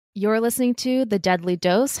You're listening to The Deadly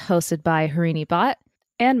Dose, hosted by Harini Bhatt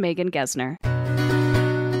and Megan Gesner.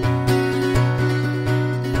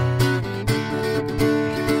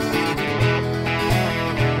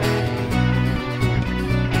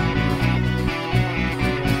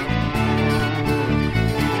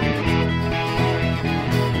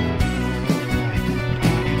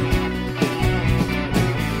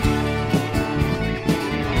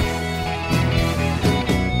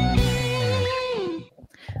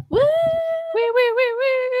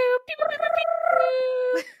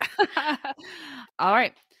 All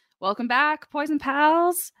right. Welcome back, Poison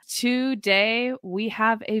Pals. Today, we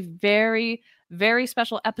have a very, very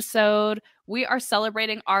special episode. We are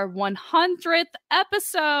celebrating our 100th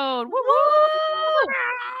episode. Woo-woo!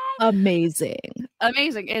 Amazing.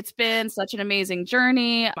 Amazing. It's been such an amazing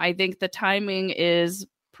journey. I think the timing is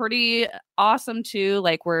pretty awesome too.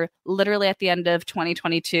 Like, we're literally at the end of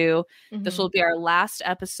 2022. This will be our last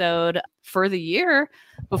episode for the year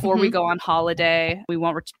before we go on holiday. We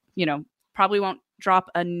won't, probably won't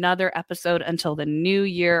drop another episode until the new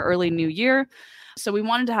year, early new year. So we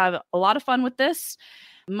wanted to have a lot of fun with this.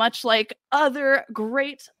 Much like other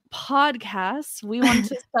great podcasts, we wanted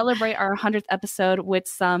to celebrate our 100th episode with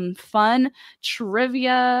some fun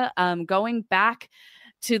trivia, going back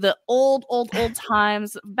to the old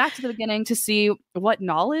times, back to the beginning, to see what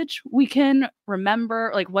knowledge we can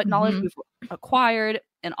remember, like what knowledge we've acquired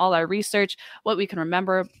in all our research, what we can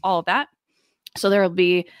remember, all of that. So there will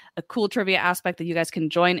be a cool trivia aspect that you guys can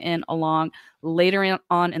join in along later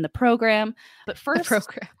on in the program. But first,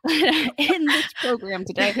 in this program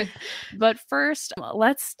today. But first,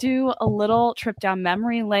 let's do a little trip down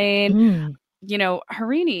memory lane.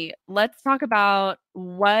 Harini, let's talk about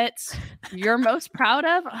what you're most proud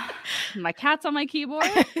of. My cat's on my keyboard.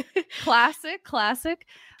 Classic.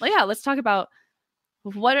 Well, yeah, let's talk about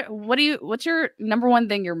what's your number one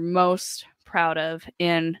thing you're most proud of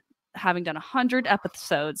in having done 100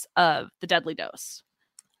 episodes of The Deadly Dose.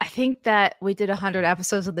 I think that we did 100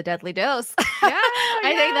 episodes of The Deadly Dose.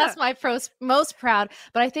 I think that's my most proud.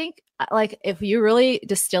 But I think, like, if you really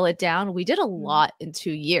distill it down, we did a lot in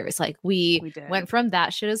 2 years. Like, we went from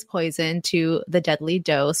That Shit Is Poison to The Deadly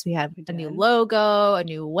Dose. We had a new logo, a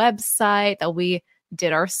new website that we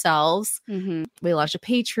did ourselves. We launched a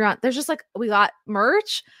Patreon. There's just we got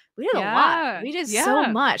merch. We did a lot. We did so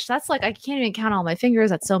much. That's like, I can't even count all my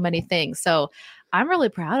fingers. That's so many things. So I'm really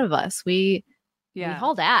proud of us. We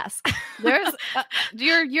hauled ass.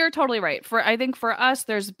 You're totally right. I think for us,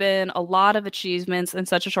 there's been a lot of achievements in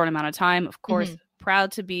such a short amount of time. Of course,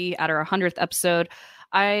 proud to be at our 100th episode.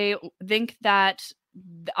 I think that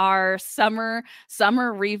our summer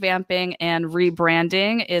revamping and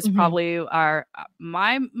rebranding is probably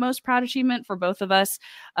my most proud achievement for both of us.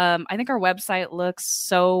 I think our website looks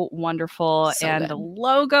so wonderful, and the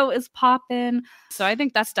logo is popping. So I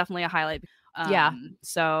think that's definitely a highlight.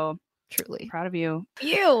 So truly proud of you.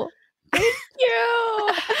 Thank you.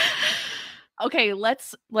 Okay,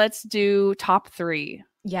 let's do top 3.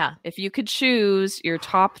 Yeah. If you could choose your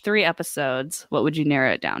top 3 episodes, what would you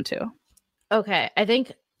narrow it down to? Okay, I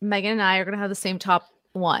think Megan and I are going to have the same top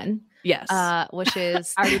 1. Yes. Which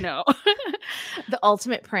is, I already know, The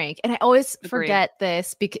Ultimate Prank. And I always forget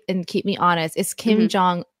this, and keep me honest. It's Kim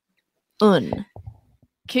Jong-un.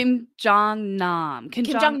 Kim Jong-nam. Kim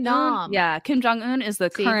Jong-nam. Yeah, Kim Jong-un is the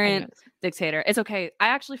current dictator. It's okay. I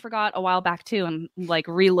actually forgot a while back too, and like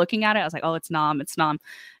re-looking at it, I was like, oh, it's Nam.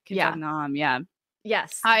 Kim Jong-nam. Yeah.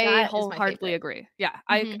 Yes, I wholeheartedly agree. Yeah,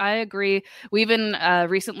 I agree. We even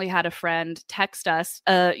recently had a friend text us,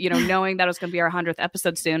 knowing that it was going to be our 100th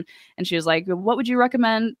episode soon. And she was like, what would you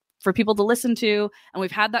recommend for people to listen to? And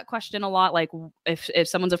we've had that question a lot. Like, if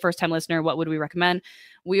someone's a first time listener, what would we recommend?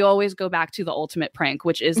 We always go back to The Ultimate Prank,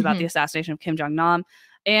 which is about the assassination of Kim Jong-nam.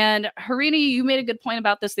 And Harini, you made a good point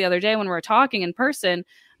about this the other day when we were talking in person,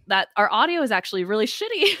 that our audio is actually really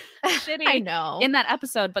shitty. I know. In that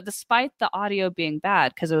episode. But despite the audio being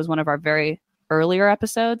bad, because it was one of our very earlier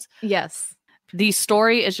episodes. Yes. The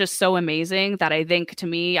story is just so amazing that I think, to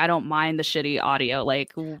me, I don't mind the shitty audio.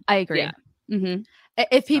 Like, I agree. Yeah.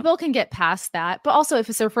 If people can get past that, but also if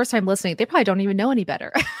it's their first time listening, they probably don't even know any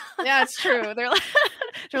better. Yeah, it's true. They're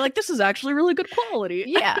like, this is actually really good quality.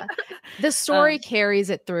 Yeah. The story carries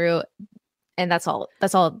it through, and that's all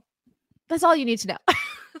you need to know.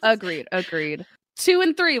 Agreed. 2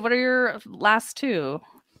 and 3. What are your last 2?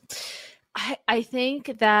 I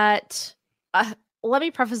think that let me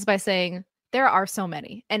preface by saying there are so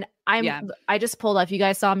many, and I just pulled up. You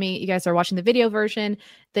guys saw me. You guys are watching the video version.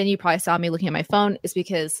 Then you probably saw me looking at my phone. Is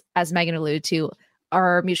because, as Megan alluded to,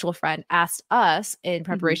 our mutual friend asked us in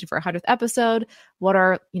preparation for our 100th episode, what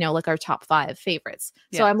are, like our top 5 favorites.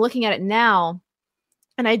 So I'm looking at it now.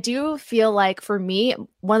 And I do feel like for me,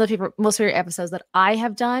 one of the most favorite episodes that I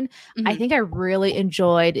have done, I think I really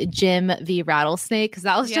enjoyed Jim v. Rattlesnake, because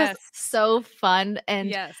that was just so fun.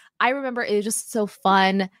 And I remember it was just so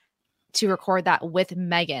fun to record that with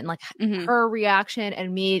Megan, like her reaction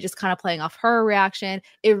and me just kind of playing off her reaction.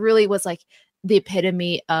 It really was like the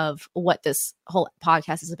epitome of what this whole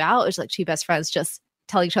podcast is about. It's like two best friends just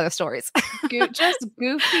telling each other stories. Just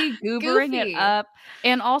goobering it up.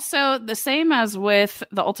 And also the same as with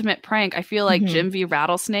The Ultimate Prank, I feel like Jim v.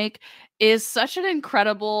 Rattlesnake is such an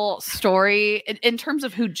incredible story in terms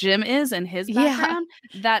of who Jim is and his background,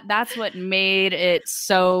 that's what made it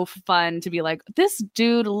so fun to be like, this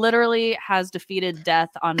dude literally has defeated death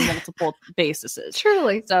on multiple bases.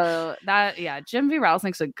 Truly. So Jim v.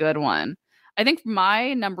 Rattlesnake's a good one. I think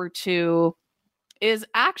my number 2 is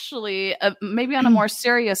actually maybe on a more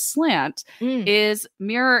serious slant is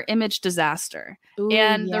Mirror Image Disaster. Ooh,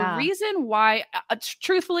 and the reason why,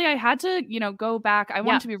 truthfully, I had to, go back. I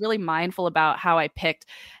wanted to be really mindful about how I picked,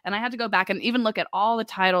 and I had to go back and even look at all the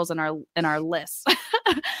titles in our list.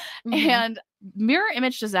 And Mirror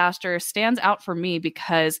Image Disaster stands out for me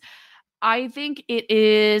because I think it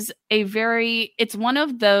is it's one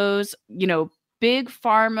of those, big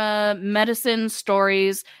pharma medicine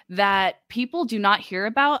stories that people do not hear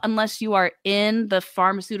about unless you are in the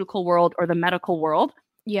pharmaceutical world or the medical world.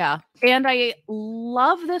 Yeah. And I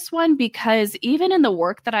love this one because even in the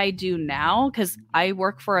work that I do now, because I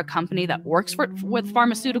work for a company that works with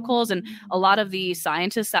pharmaceuticals, and a lot of the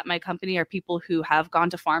scientists at my company are people who have gone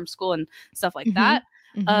to pharm school and stuff like that.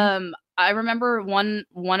 I remember one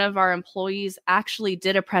of our employees actually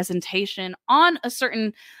did a presentation on a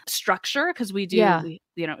certain structure, because we did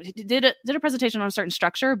a presentation on a certain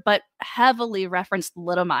structure, but heavily referenced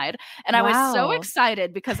thalidomide. And I was so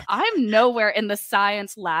excited because I'm nowhere in the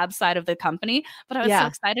science lab side of the company, but I was so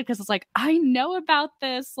excited because it's like, I know about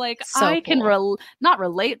this. Like, so I can not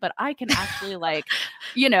relate, but I can actually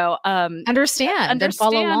understand and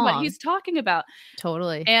follow along what he's talking about.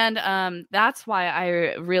 Totally. And that's why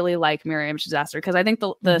I really like Mirror Image Disaster, because I think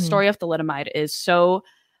the story of thalidomide is so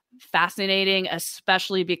fascinating,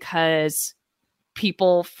 especially because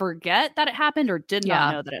people forget that it happened or did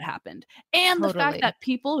not know that it happened. And the fact that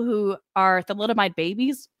people who are thalidomide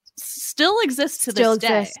babies still exist to this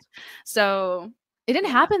day. So it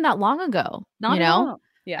didn't happen that long ago, Not at all.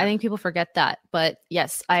 Yeah. I think people forget that. But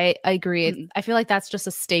yes, I agree. I feel like that's just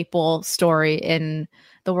a staple story in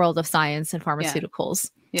the world of science and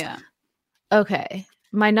pharmaceuticals. Yeah. Okay.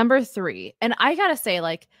 My number 3. And I gotta say,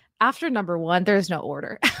 like, after number 1, there's no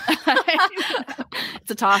order.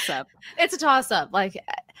 It's a toss-up. It's a toss-up. Like,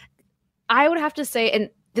 I would have to say, and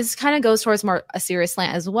this kind of goes towards more a serious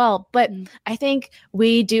slant as well, but I think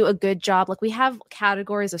we do a good job. Like, we have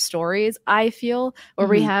categories of stories, I feel, where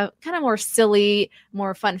we have kind of more silly,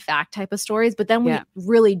 more fun fact type of stories, but then we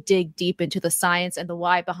really dig deep into the science and the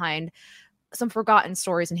why behind some forgotten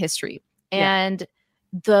stories in history. And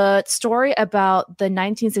the story about the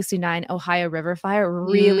 1969 Ohio River fire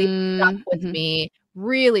really stuck with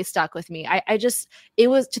me. It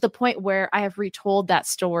was to the point where I have retold that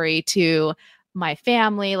story to my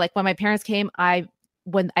family. Like, when my parents came,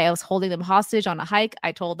 when I was holding them hostage on a hike,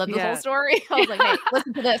 I told them the whole story. I was like, hey,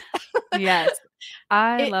 listen to this. Yes.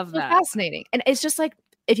 I love that. Fascinating. And it's just like,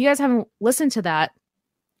 if you guys haven't listened to that,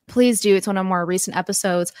 please do. It's one of more recent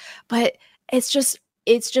episodes, but it's just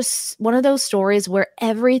one of those stories where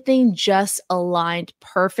everything just aligned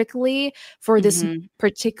perfectly for this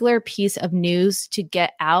particular piece of news to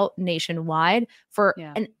get out nationwide, for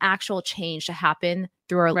an actual change to happen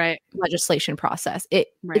through our legislation process.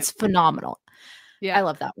 It's phenomenal. Yeah. I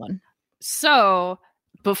love that one. So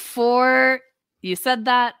before you said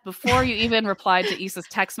that, before you even replied to Issa's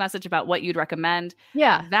text message about what you'd recommend,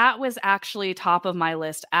 that was actually top of my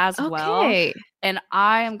list as well. And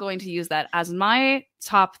I am going to use that as my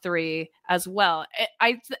top 3 as well.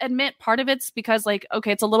 I admit part of it's because, like,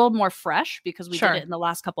 okay, it's a little more fresh because we did it in the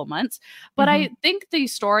last couple months. But I think the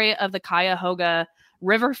story of the Cuyahoga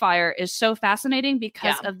River fire is so fascinating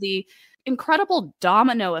because of the incredible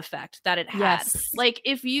domino effect that it had. Like,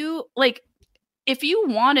 if you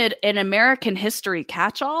wanted an American history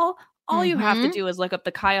catch-all, all you have to do is look up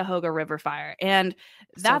the Cuyahoga River fire. And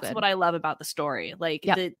that's what I love about the story. Like,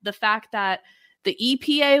 the fact that the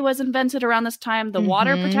EPA was invented around this time, the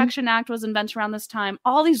Water Protection Act was invented around this time,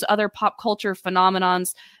 all these other pop culture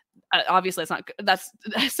phenomenons. Obviously, that's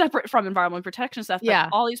separate from environmental protection stuff, but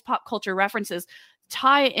all these pop culture references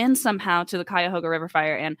tie in somehow to the Cuyahoga River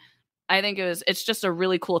fire. And I think it's just a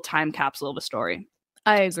really cool time capsule of a story.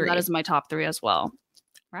 I So agree. that is my top 3 as well.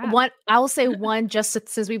 Right. One, I will say one, just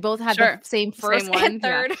since we both had the same first and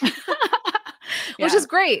third, which is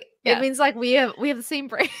great. It means like we have the same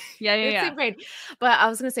brain. Same brain. But I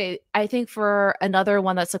was gonna say, I think for another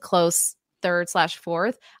one that's a close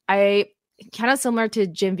third/fourth, I kind of similar to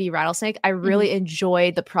Jim V. Rattlesnake. I really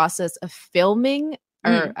enjoyed the process of filming,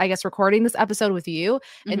 or I guess recording this episode with you,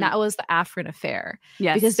 and that was the Afrin Affair.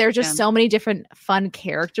 Yes, because there are just so many different fun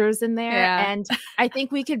characters in there, and I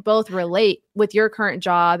think we could both relate with your current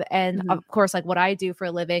job, and of course, like what I do for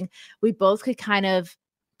a living. We both could kind of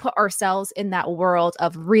put ourselves in that world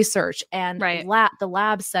of research and the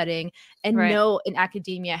lab setting, and know in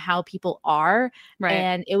academia how people are.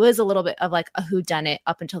 And it was a little bit of like a whodunit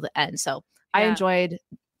up until the end. So I enjoyed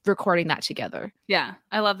recording that together. Yeah,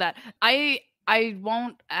 I love that. I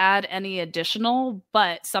won't add any additional,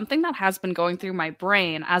 but something that has been going through my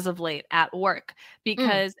brain as of late at work,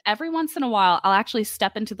 because every once in a while I'll actually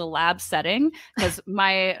step into the lab setting, because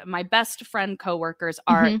my best friend coworkers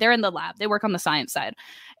are they're in the lab. They work on the science side.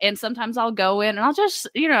 And sometimes I'll go in and I'll just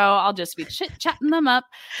be chit-chatting them up,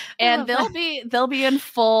 and they'll be in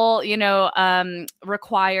full,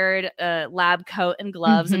 required lab coat and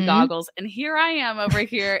gloves and goggles. And here I am over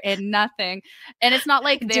here in nothing. And it's not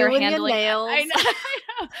like they're handling nails. I know.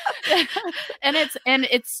 and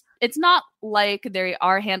it's not like they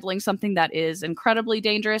are handling something that is incredibly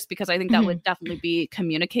dangerous, because I think that would definitely be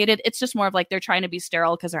communicated. It's just more of like they're trying to be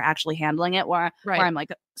sterile because they're actually handling it, where I'm like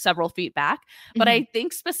several feet back. But I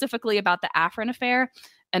think specifically about the Afrin Affair,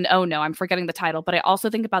 and oh no, I'm forgetting the title, but I also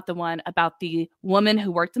think about the one about the woman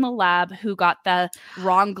who worked in the lab who got the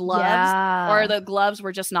wrong gloves, or the gloves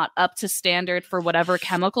were just not up to standard for whatever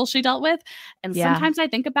chemical she dealt with. And sometimes I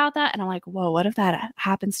think about that and I'm like, whoa, what if that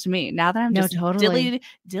happens to me? Now that I'm just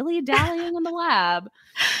dilly-dallying in the lab.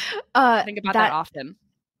 I think about that often.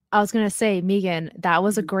 I was going to say, Megan, that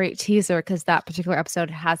was a great teaser, because that particular episode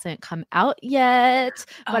hasn't come out yet,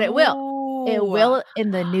 but it will. It will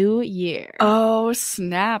in the new year. Oh,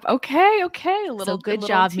 snap. Okay. Good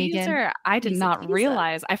job, teaser. Megan. I did not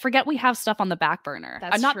realize. I forget we have stuff on the back burner.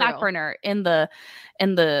 That's not true. Back burner, in the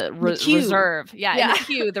reserve. Yeah, in the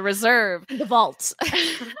queue, the reserve. The vault.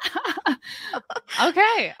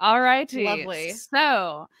 Okay. All righty. Lovely.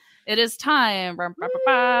 So it is time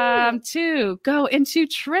to go into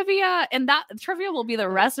trivia, and that trivia will be the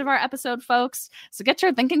rest of our episode, folks. So get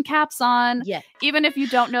your thinking caps on. Yeah. Even if you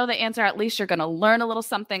don't know the answer, at least you're going to learn a little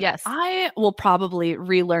something. Yes. I will probably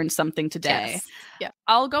relearn something today. Yes. Yeah.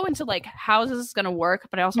 I'll go into like how is this going to work,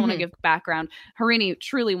 but I also want to give background. Harini,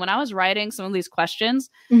 truly, when I was writing some of these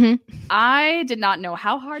questions, I did not know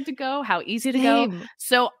how hard to go, how easy to go.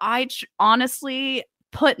 So I honestly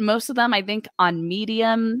put most of them, I think, on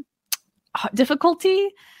medium difficulty.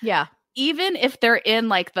 Yeah. Even if they're in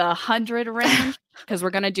like the 100 range, because we're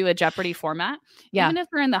going to do a Jeopardy format. Yeah. Even if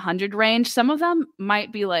they're in the 100 range, some of them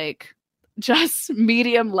might be like just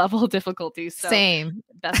medium level difficulty. So same.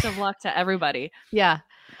 Best of luck to everybody. Yeah.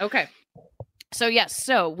 Okay. So yes,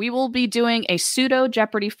 so we will be doing a pseudo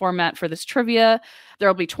Jeopardy format for this trivia. There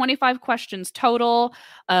will be 25 questions total.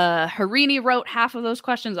 Harini wrote half of those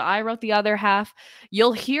questions. I wrote the other half.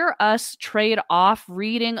 You'll hear us trade off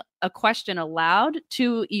reading a question aloud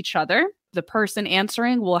to each other. The person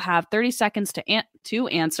answering will have 30 seconds to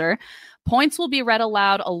answer. Points will be read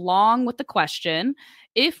aloud along with the question.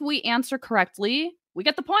 If we answer correctly, we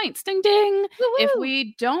get the points. Ding, ding. Woo-woo. If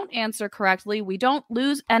we don't answer correctly, we don't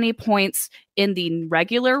lose any points in the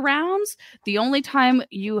regular rounds. The only time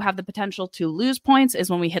you have the potential to lose points is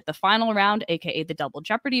when we hit the final round, aka the Double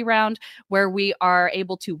Jeopardy round, where we are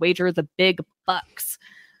able to wager the big bucks.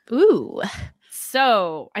 Ooh.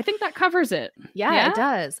 So I think that covers it. Yeah, it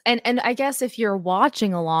does. And I guess if you're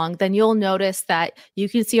watching along, then you'll notice that you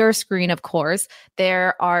can see our screen, of course.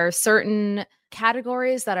 There are certain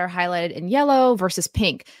categories that are highlighted in yellow versus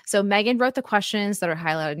pink. So Megan wrote the questions that are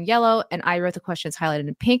highlighted in yellow, and I wrote the questions highlighted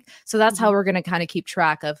in pink. So that's how we're going to kind of keep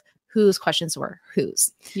track of whose questions were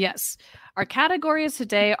whose. Yes. Our categories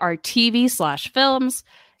today are TV/films,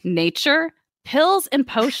 nature, pills and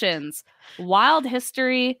potions, wild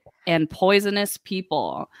history, and poisonous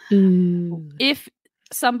people. Ooh. If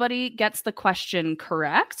somebody gets the question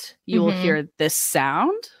correct, you will hear this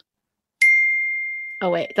sound.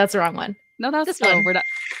 Oh, wait, that's the wrong one. No, that's this one. We're not.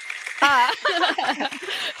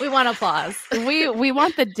 We want applause. We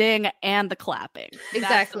want the ding and the clapping.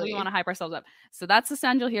 Exactly. We want to hype ourselves up. So that's the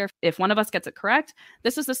sound you'll hear if one of us gets it correct.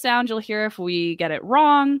 This is the sound you'll hear if we get it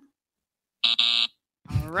wrong.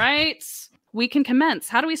 All right. We can commence.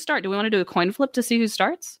 How do we start? Do we want to do a coin flip to see who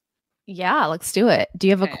starts? Yeah, let's do it. Do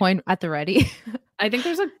you have a coin at the ready? I think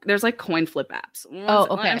there's like coin flip apps.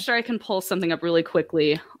 Okay. I'm sure I can pull something up really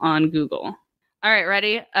quickly on Google. All right,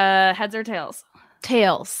 ready? Heads or tails?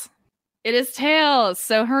 Tails. It is tails.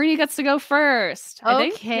 So Harini gets to go first. I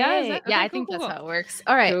think. Yeah, I think cool. that's how it works.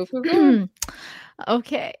 All right. Cool.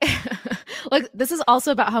 Okay. Look, this is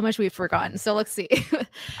also about how much we've forgotten. So let's see. Okay.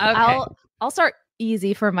 I'll start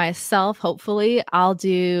easy for myself. Hopefully, I'll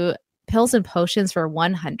do pills and potions for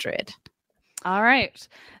 100. All right.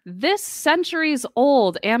 This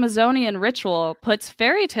centuries-old Amazonian ritual puts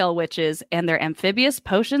fairy tale witches and their amphibious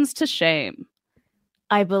potions to shame.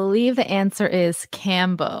 I believe the answer is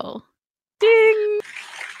Cambo. Ding!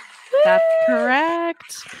 That's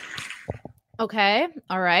correct. Okay.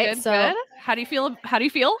 All right. Good. How do you feel?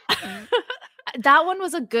 That one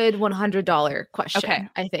was a good $100 question. Okay.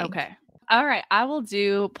 I think. Okay. All right. I will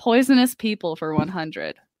do poisonous people for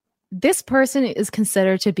 100. This person is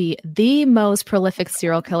considered to be the most prolific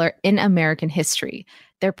serial killer in American history.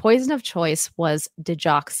 Their poison of choice was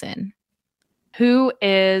digoxin. Who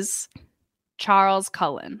is Charles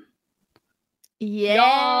Cullen?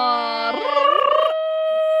 Yeah.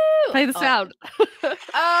 Play the sound.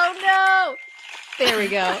 Oh no. There we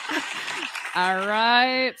go. All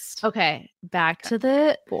right. Okay, back to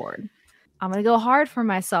the board. I'm going to go hard for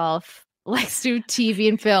myself. Let's do TV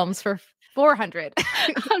and films for 400.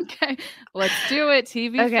 Okay, let's do it.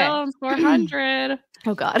 TV films 400.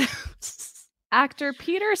 Oh God. Actor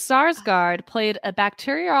Peter Sarsgaard played a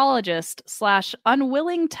bacteriologist /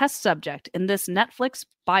 unwilling test subject in this Netflix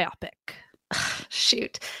biopic.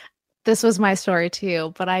 Shoot. This was my story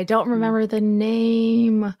too, but I don't remember the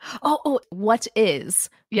name. Oh, what is?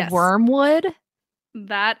 Yes. Wormwood?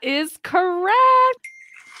 That is correct.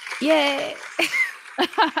 Yay.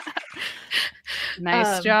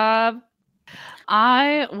 Nice job.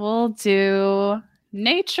 I will do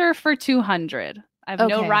nature for 200. I have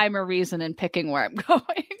no rhyme or reason in picking where I'm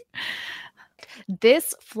going.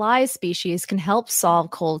 This fly species can help solve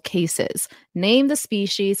cold cases. Name the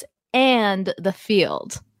species and the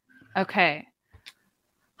field. Okay.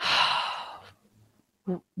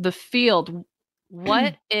 The field.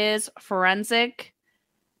 What is forensic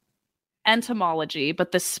entomology?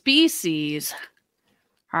 But the species.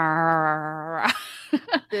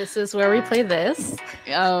 This is where we play this.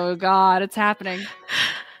 Oh God, it's happening.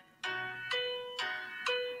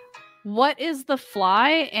 What is the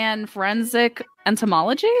fly and forensic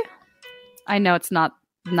entomology? I know it's not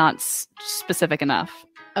specific enough.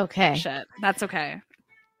 Okay. Shit. That's okay.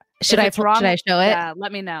 Should I show it? Yeah,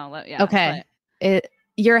 let me know. Okay.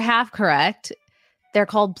 You're half correct. They're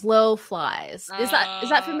called blowflies. Is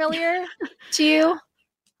that familiar to you?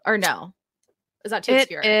 Or no? Is that too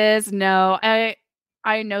obscure? It is. No.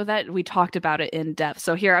 I know that we talked about it in depth.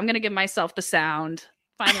 So here, I'm going to give myself the sound.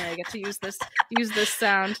 Finally, I get to use this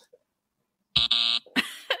sound.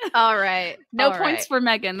 All right. No points for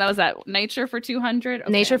Megan. That was that. Nature for 200?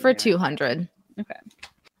 Okay, Nature for 200. Okay.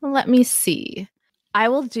 Let me see. I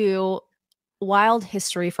will do wild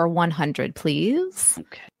history for 100, please.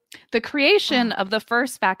 Okay. The creation of the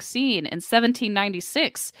first vaccine in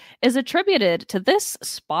 1796 is attributed to this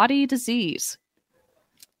spotty disease.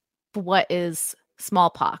 What is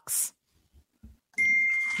smallpox?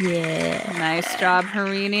 Yeah. Nice job,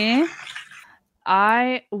 Harini.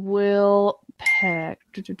 I will pick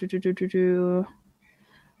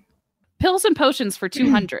pills and potions for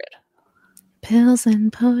 200. Pills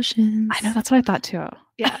and potions. I know, that's what I thought too.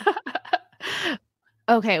 Yeah.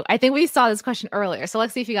 Okay, I think we saw this question earlier, so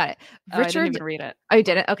let's see if you got it. I didn't even read it. Oh, you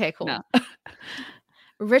didn't? Okay, cool. No.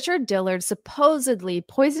 Richard Dillard supposedly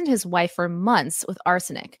poisoned his wife for months with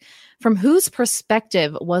arsenic. From whose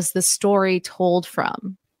perspective was the story told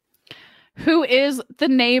from? Who is the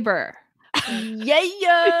neighbor? Yeah.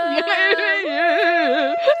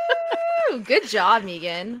 Good job,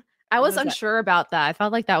 Megan. I was unsure about that. I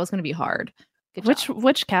felt like that was going to be hard.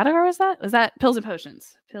 Which category was that? Was that pills and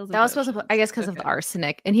potions? Was supposed to, I guess, because of the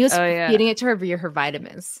arsenic, and he was feeding it to her via her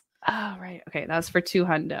vitamins. Oh right, okay, that was for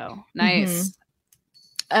 200. Nice. Mm-hmm.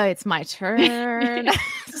 Oh, it's my turn.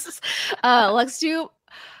 Let's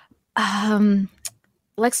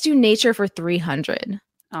do nature for 300.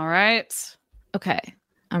 All right. Okay,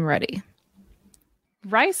 I'm ready.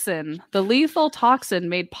 Ricin, the lethal toxin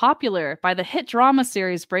made popular by the hit drama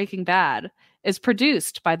series Breaking Bad, is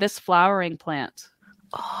produced by this flowering plant.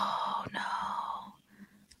 Oh no.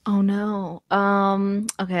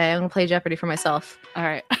 Okay, I'm gonna play Jeopardy for myself. All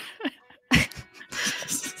right.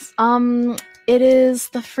 It is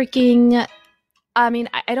the freaking. I mean,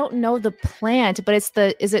 I don't know the plant, but it's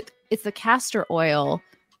the castor oil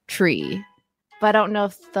tree, but I don't know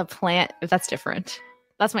if the plant if that's different.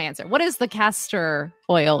 That's my answer. What is the castor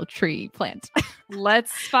oil tree plant?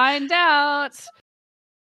 Let's find out.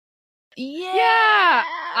 Yeah.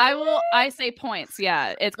 I say points.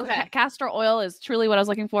 Yeah. It's okay. Castor oil is truly what I was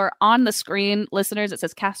looking for. On the screen, listeners, it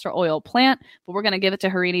says castor oil plant, but we're going to give it to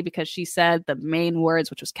Harini because she said the main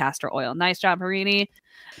words, which was castor oil. Nice job, Harini.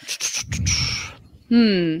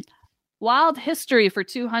 Wild history for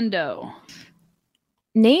 200.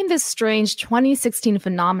 Name this strange 2016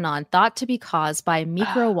 phenomenon thought to be caused by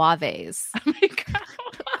microwaves. Oh my God.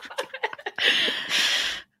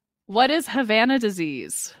 What is Havana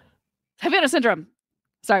disease? Havana syndrome.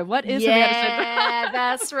 Sorry, what is Havana syndrome? Yeah,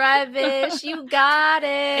 that's rubbish. You got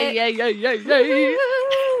it. Yeah.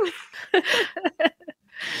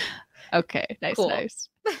 Okay, nice, Cool. nice.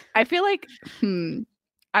 I feel like, I'm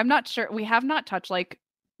not sure. We have not touched like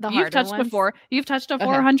You've touched before. You've touched a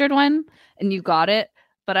 400 one and you got it.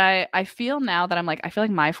 But I feel now that I feel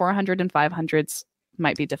like my 400 and 500s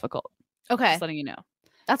might be difficult. Okay. Just letting you know.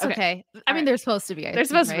 That's okay. I mean, they're supposed to be. They're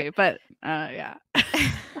supposed to be, but yeah.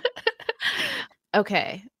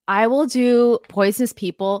 Okay. I will do poisonous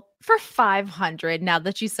people for 500 now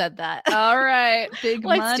that you said that. All right. Big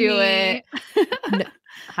Let's do money. it.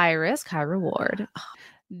 High risk, high reward.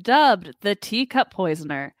 Dubbed the teacup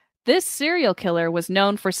poisoner, this serial killer was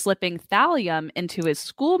known for slipping thallium into his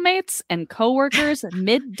schoolmates and coworkers'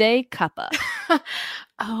 midday cuppa.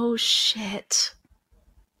 Oh, shit.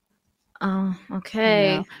 Oh,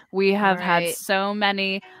 okay. Yeah. We have had so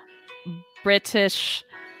many British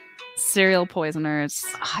serial poisoners.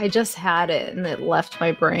 I just had it and it left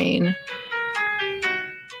my brain.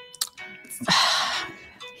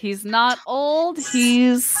 He's not old.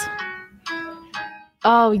 He's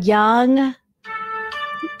young.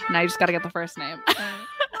 Now you just got to get the first name.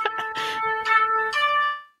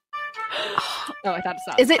 Oh, I thought it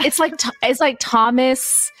stopped. It's like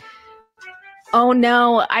Thomas. Oh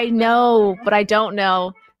no, I know, but I don't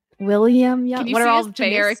know. William Young. What are all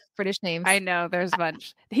generic British names? I know there's a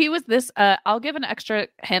bunch. He was this. I'll give an extra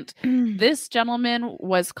hint. This gentleman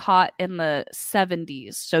was caught in the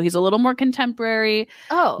 70s, so he's a little more contemporary.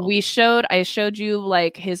 Oh, I showed you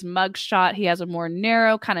like his mugshot. He has a more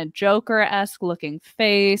narrow, kind of Joker-esque looking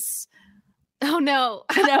face. Oh no,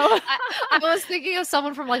 no. I was thinking of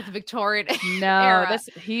someone from like the Victorian era.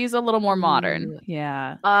 He's a little more modern.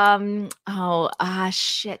 Yeah.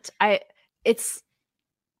 Shit.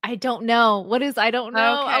 I don't know. What is, I don't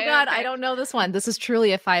know. Okay, oh God, I don't know this one. This is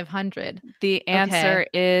truly a 500. The answer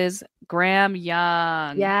is Graham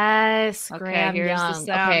Young. Yes. Graham Young.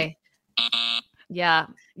 Okay. Yeah.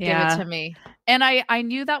 Give it to me. And I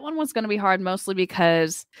knew that one was going to be hard, mostly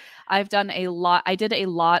because I did a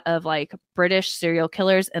lot of like British serial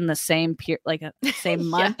killers in the same same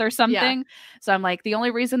month or something. Yeah. So I'm like, the only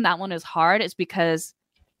reason that one is hard is because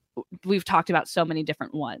we've talked about so many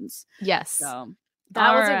different ones. Yes. So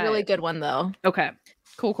that was a really good one though. Okay.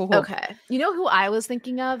 Cool. Okay. You know who I was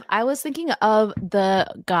thinking of? I was thinking of the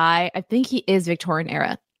guy, I think he is Victorian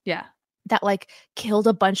era. Yeah. That like killed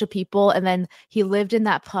a bunch of people and then he lived in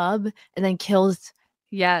that pub and then killed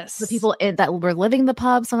the people that were living in the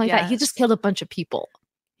pub, something like that. He just killed a bunch of people.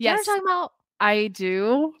 Yes. You know what I'm talking about? I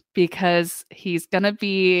do, because he's going to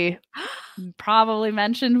be probably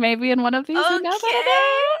mentioned maybe in one of these. Okay.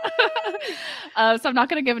 So I'm not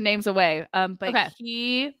going to give names away. But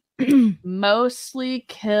he mostly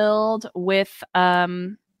killed with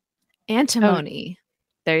antimony.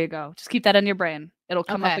 There you go. Just keep that in your brain. It'll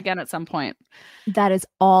come up again at some point. That is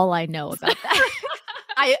all I know about that.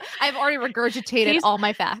 I've already regurgitated all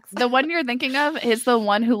my facts. The one you're thinking of is the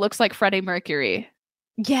one who looks like Freddie Mercury.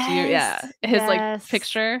 Yes. His like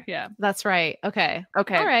picture. Yeah. That's right. Okay. All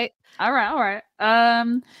right.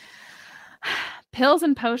 Pills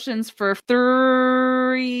and potions for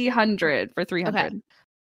 300. Okay.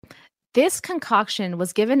 This concoction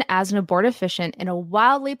was given as an abortifacient in a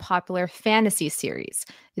wildly popular fantasy series.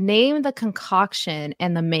 Name the concoction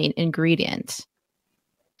and the main ingredient.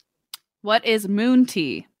 What is moon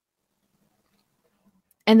tea?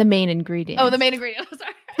 And the main ingredient. Oh, the main ingredient.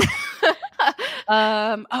 Sorry.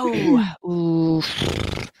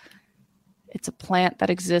 It's a plant that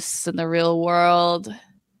exists in the real world.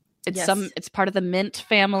 It's part of the mint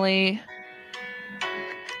family.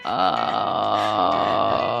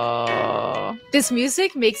 This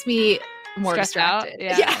music makes me more distracted.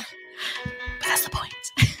 Yeah. But that's the point.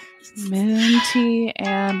 Moon tea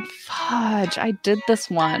and fudge. I did this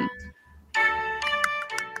one.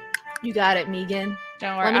 You got it, Megan.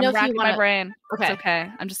 Don't worry. I'm racking my brain. Okay. It's okay.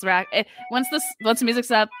 I'm just once the music's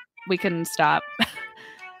up, we can stop.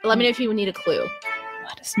 Let me know if you need a clue.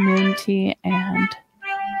 What is moon tea and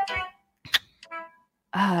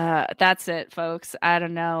That's it, folks. I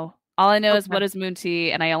don't know. All I know is what is moon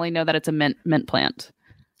tea, and I only know that it's a mint plant.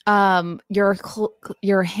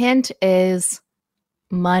 Your hint is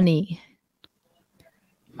money.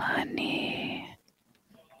 Money.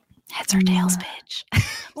 Heads or tails, bitch.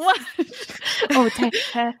 What? Oh,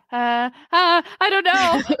 I don't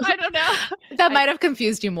know. I don't know. That might have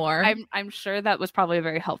confused you more. I'm sure that was probably a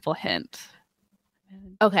very helpful hint.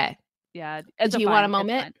 Okay. Yeah. Do you want a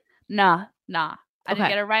moment? Nah. I didn't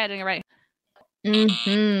get it right.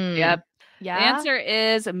 Mm-hmm. Yep. Yeah. The answer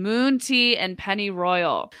is moon tea and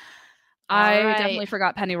pennyroyal. I definitely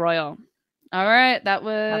forgot pennyroyal. All right.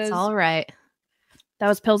 That's all right. That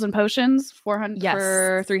was pills and potions. 400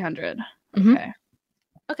 for 300. Mm-hmm.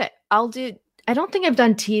 Okay. I don't think I've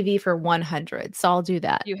done TV for 100, so I'll do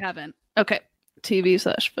that. You haven't. Okay.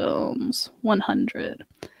 TV/films 100.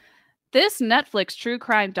 This Netflix true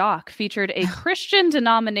crime doc featured a Christian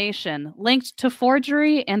denomination linked to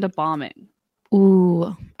forgery and a bombing.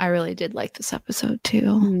 Ooh, I really did like this episode too.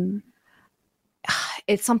 Mm.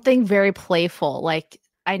 It's something very playful. Like,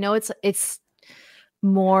 I know it's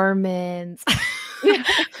Mormons.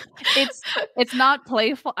 It's not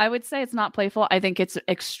playful. I would say it's not playful. I think it's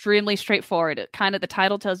extremely straightforward. The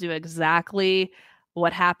title tells you exactly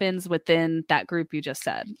what happens within that group you just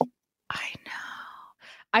said. I know.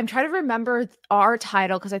 I'm trying to remember our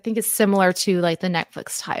title because I think it's similar to like the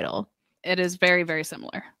Netflix title. It is very, very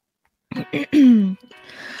similar. I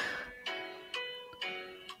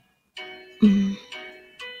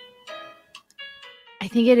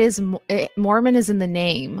think it is Mormon is in the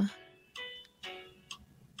name.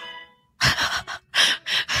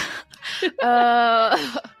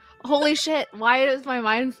 Holy shit, why is my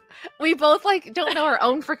mind, we both like don't know our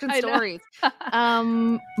own freaking stories.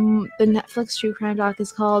 The Netflix true crime doc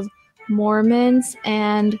is called Mormons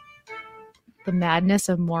and the Madness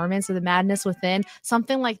of Mormons, or the Madness Within,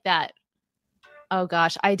 something like that. Oh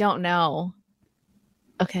gosh, I don't know.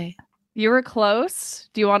 Okay. You were close.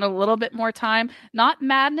 Do you want a little bit more time? Not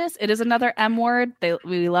madness. It is another M word.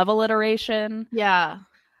 We love alliteration. Yeah.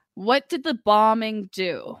 What did the bombing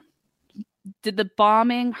do? Did the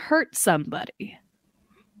bombing hurt somebody?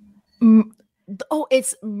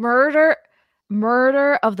 It's murder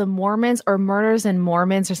of the Mormons, or murders and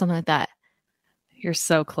Mormons, or something like that. You're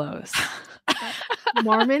so close.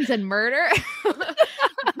 Mormons and murder.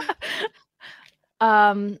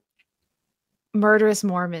 Murderous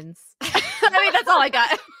Mormons. I mean, that's all I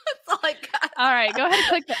got. All right, go ahead and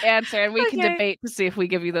click the answer, and we can debate to see if we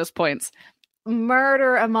give you those points.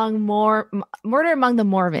 Murder among the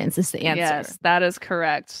Mormons is the answer. Yes, that is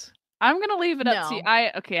correct. I'm gonna leave it up to you.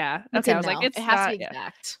 I was like, it has to be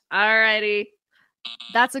exact. Alrighty.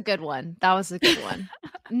 That's a good one. That was a good one.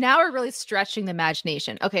 Now we're really stretching the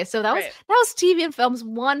imagination. Okay, so that was TV and Films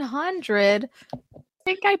 100. I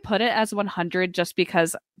think I put it as 100 just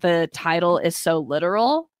because the title is so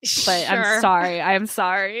literal. But sure. I'm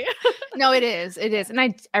sorry. No, it is. And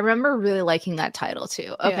I remember really liking that title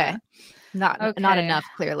too. Okay. Yeah. Not enough,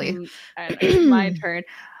 clearly. My turn.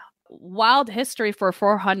 Wild history for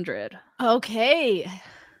 400. Okay.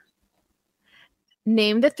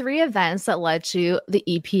 Name the 3 events that led to the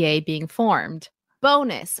EPA being formed.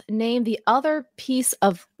 Bonus. Name the other piece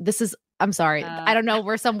of I'm sorry. I don't know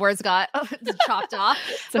where some words got chopped off.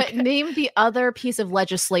 But name the other piece of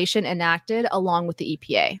legislation enacted along with the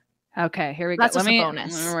EPA. Okay, here we go. That's a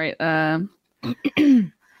bonus. All right.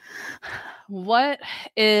 What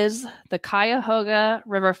is the Cuyahoga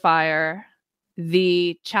River Fire,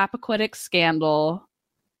 the Chappaquiddick scandal,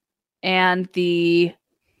 and the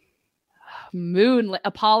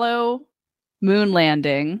Apollo moon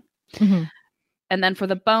landing? Mm-hmm. And then for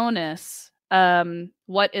the bonus,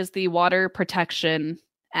 what is the Water Protection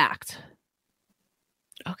Act?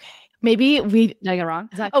 Okay. Maybe did I get it wrong?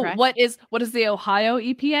 Is that correct? What is the Ohio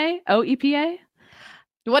EPA? EPA?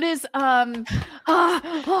 What is well,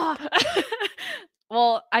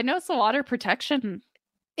 I know it's the Water Protection.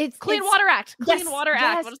 It's Clean Water Act. Clean Water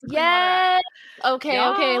Act. What is the Clean Water Act? Okay,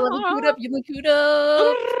 okay. Let me boot up. You look boot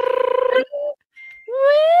up.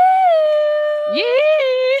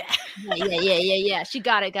 Yeah. She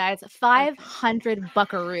got it, guys. 500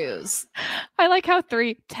 buckaroos. I like how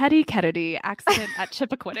 3 Teddy Kennedy accident at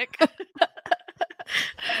Chappaquiddick.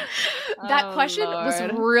 That question was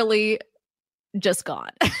really just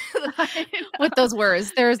gone with those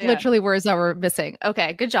words. There's literally words that were missing.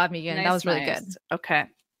 Okay, good job, Megan. That was really good. Okay.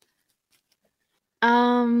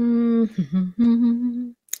 I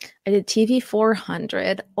did TV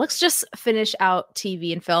 400. Let's just finish out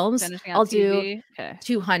TV and films. I'll do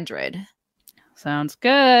 200. Sounds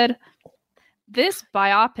good. This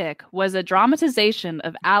biopic was a dramatization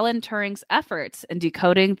of Alan Turing's efforts in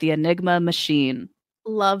decoding the Enigma machine.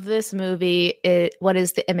 Love this movie. What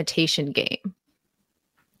is The Imitation Game?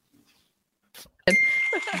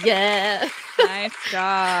 Yeah. Nice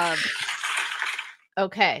job.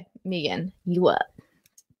 Okay, Megan, you up.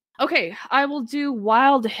 Okay, I will do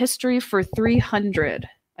Wild History for 300.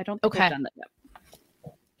 I don't think I've done that yet.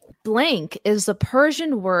 Blank is the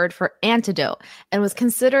Persian word for antidote and was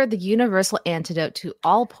considered the universal antidote to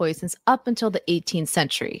all poisons up until the 18th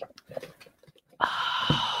century.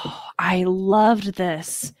 Oh, I loved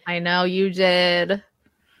this. I know you did.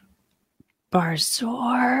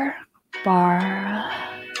 Barzor.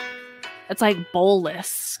 It's like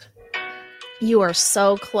bolus. You are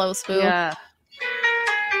so close, boo. Yeah.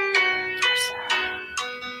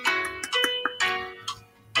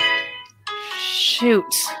 Shoot.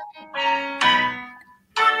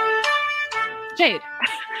 Jade.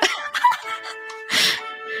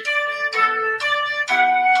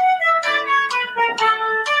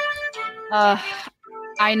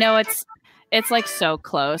 I know it's like so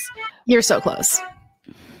close. You're so close.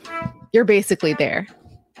 You're basically there.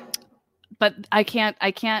 But I can't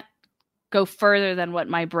go further than what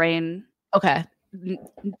my brain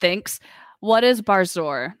thinks. What is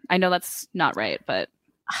Barzor? I know that's not right, but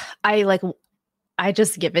I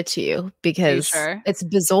just give it to you because it's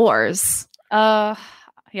Bazours. Yeah,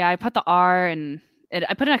 I put the R and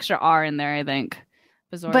I put an extra R in there, I think.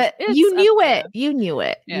 Bazours. But you knew it. You knew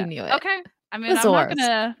it. Yeah. You knew it. Okay. I mean, Bazours.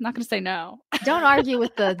 I'm not gonna say no. Don't argue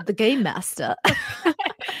with the game master.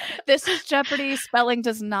 This is Jeopardy. Spelling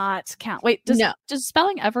does not count. Wait, does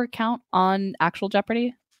spelling ever count on actual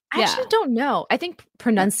Jeopardy? I actually don't know. I think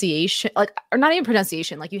pronunciation, or not even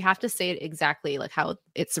pronunciation, like you have to say it exactly like how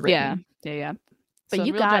it's written. Yeah. But so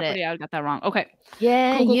you real got Jeopardy, it. I got that wrong. Okay.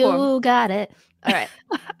 Yeah, cool. Got it. All right.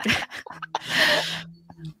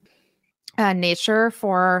 Nature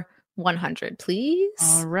for 100, please.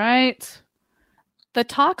 All right. The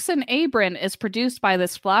toxin abrin is produced by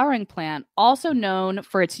this flowering plant, also known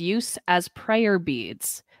for its use as prayer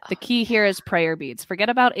beads. The key here is prayer beads. Forget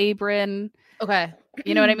about abrin. Okay.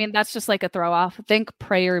 You know what I mean? That's just like a throw off. Think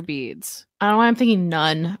prayer beads. I don't know why I'm thinking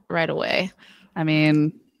none right away. I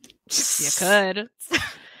mean, you could.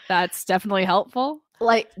 That's definitely helpful.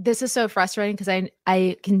 Like, this is so frustrating because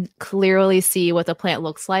I can clearly see what the plant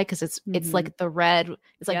looks like because it's like the red.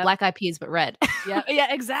 It's like black eyed peas, but red. Yeah,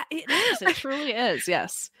 exactly. It is. It truly is.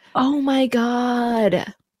 Yes. Oh my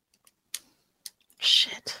God.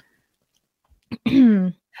 Shit.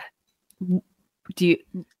 Do you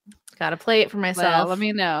gotta play it for myself? Well, let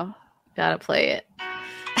me know. Gotta play it.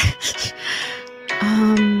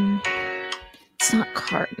 It's not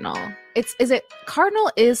cardinal. Is it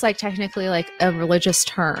cardinal is like technically like a religious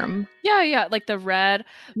term. Yeah, like the red.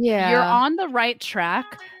 Yeah. You're on the right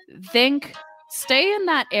track. Stay in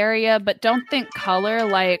that area, but don't think color.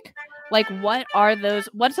 Like what are those?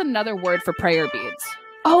 What's another word for prayer beads?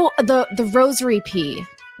 Oh, the rosary pea.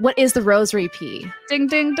 What is the rosary pea? Ding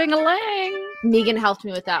ding ding a ling. Megan helped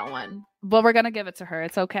me with that one. Well, we're gonna give it to her.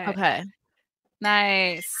 It's okay. Okay.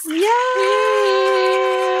 Nice. Yeah.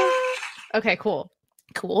 Okay, cool.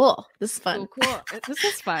 This is fun. Cool. This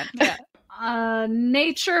is fun. Yeah.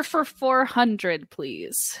 Nature for 400,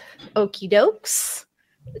 please. Okie dokes.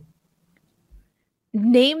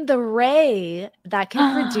 Name the ray that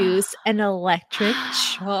can produce an electric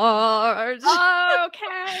charge.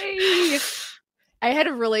 Okay.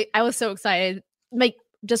 I was so excited. Like,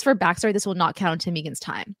 just for backstory, this will not count to Megan's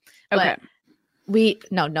time. Okay.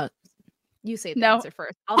 No. You say the answer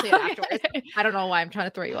first. I'll say it afterwards. I don't know why I'm trying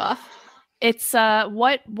to throw you off. It's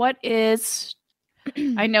what is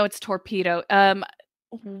I know it's torpedo.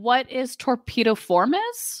 What is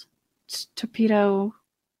torpedoformis? Torpedo.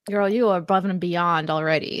 Girl, you are above and beyond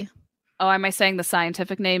already. Oh, am I saying the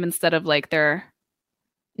scientific name instead of like their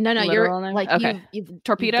No, you're name? like okay. You've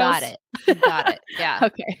torpedoes. You got it. Yeah.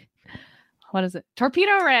 Okay. What is it?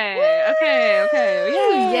 Torpedo ray. Woo! Okay.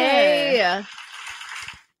 Yay.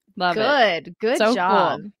 Love it. Good so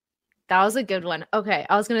job. Cool. That was a good one. Okay.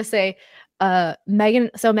 I was going to say, Megan.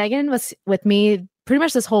 So Megan was with me pretty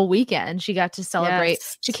much this whole weekend. She got to celebrate.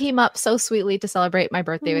 Yes. She came up so sweetly to celebrate my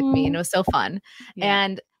birthday with me. And it was so fun. Yeah.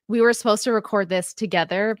 And we were supposed to record this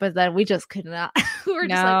together, but then we just could not. We were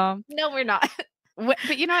just like, no, we're not.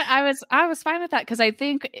 But you know what? I was fine with that because I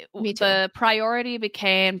think the priority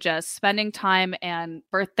became just spending time and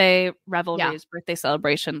birthday revelries, birthday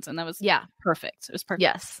celebrations, and that was perfect. It was perfect.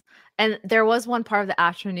 Yes, And there was one part of the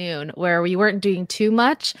afternoon where we weren't doing too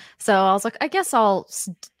much. So I was like, I guess I'll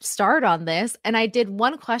start on this. And I did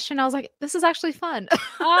one question. I was like, this is actually fun.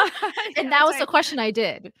 And that was the question I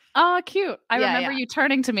did. Oh, cute. I remember you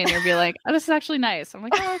turning to me and you'd be like, oh, this is actually nice. I'm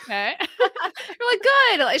like, oh, okay. You're like,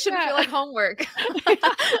 good. It shouldn't feel like homework.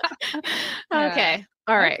 Okay.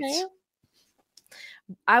 All right. Okay.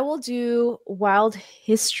 I will do wild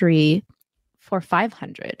history for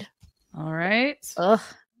 500. All right. Ugh.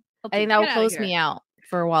 I think that will close me out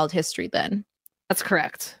for wild history then. That's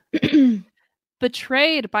correct.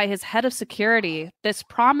 Betrayed by his head of security, this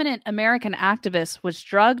prominent American activist was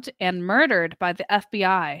drugged and murdered by the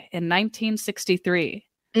FBI in 1963.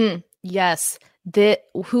 Yes.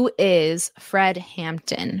 Who is Fred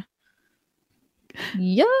Hampton?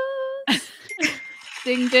 Yes.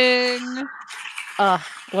 Ding, ding.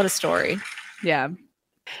 What a story. Yeah.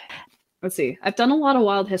 Let's see. I've done a lot of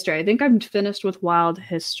wild history. I think I'm finished with wild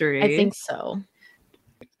history. I think so.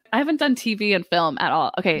 I haven't done TV and film at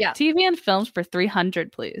all. Okay, TV and films for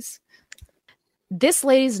 300, please. This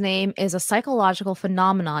lady's name is a psychological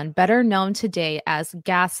phenomenon better known today as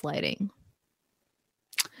gaslighting.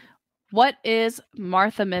 What is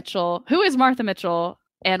Martha Mitchell? Who is Martha Mitchell?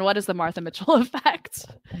 And what is the Martha Mitchell effect?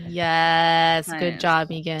 Yes. Nice. Good job,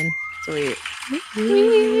 Megan. Sweet.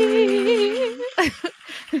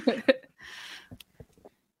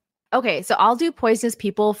 Okay, so I'll do poisonous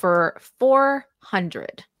people for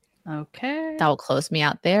 400. Okay. That will close me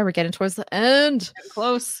out there. We're getting towards the end.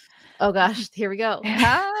 Close. Oh gosh, here we go.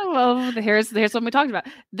 Yeah, well, here's what we talked about.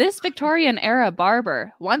 This Victorian era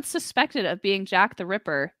barber, once suspected of being Jack the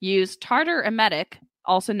Ripper, used tartar emetic,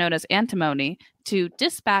 also known as antimony, to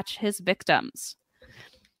dispatch his victims.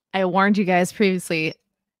 I warned you guys previously.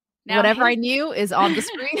 Now whatever I knew is on the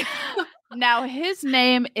screen. Now his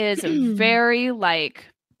name is very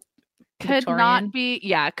could not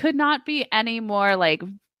be any more like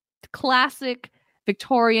classic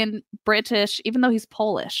Victorian British, even though he's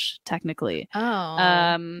Polish technically. Oh,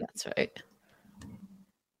 that's right.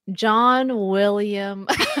 John William.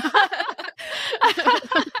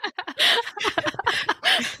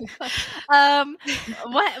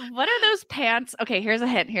 What are those pants? Okay, here's a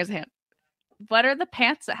hint. What are the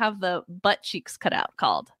pants that have the butt cheeks cut out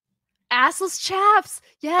called? Assless chaps.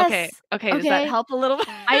 Yes. Okay. Does that help a little bit?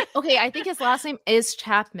 I think his last name is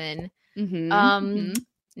Chapman.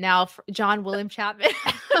 Now John William Chapman.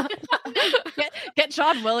 Get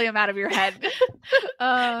John William out of your head.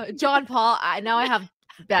 John Paul. Now I have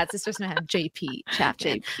bad sisters and I have JP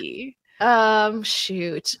Chapman. JP.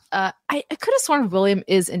 Shoot. I could have sworn William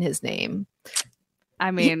is in his name.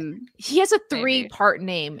 I mean, he has a 3-part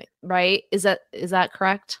name, right? Is that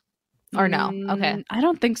correct? Or no? Okay. I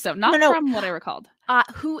don't think so. Not from what I recalled.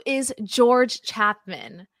 Who is George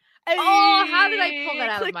Chapman? Oh, how did I pull that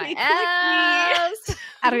out of my ass?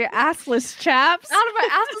 Out of your assless chaps? Out of my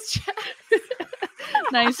assless chaps.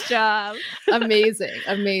 Nice job.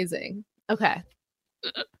 Amazing. Okay.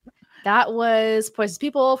 That was Poisonous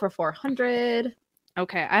People for 400.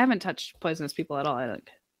 Okay. I haven't touched Poisonous People at all.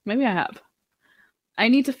 Maybe I have. I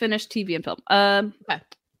need to finish TV and film. Okay.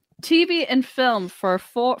 TV and film for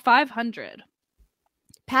 500.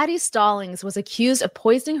 Patty Stallings was accused of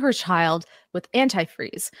poisoning her child with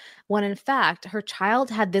antifreeze, when in fact her child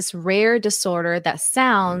had this rare disorder that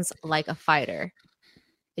sounds like a fighter.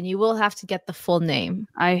 And you will have to get the full name.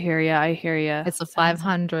 I hear ya. It's a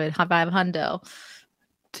 500.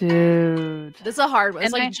 Dude. This is a hard one.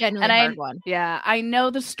 It's like a genuinely hard one. Yeah, I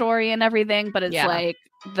know the story and everything, but it's like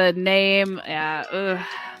the name. Yeah. Ugh.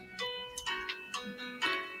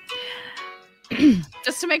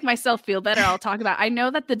 Just to make myself feel better, I'll talk about. I know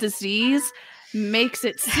that the disease makes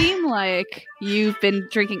it seem like you've been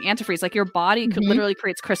drinking antifreeze, like your body could literally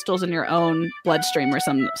creates crystals in your own bloodstream or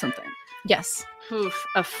something. Yes. Oof,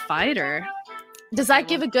 a fighter. Does that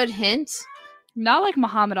give a good hint? Not like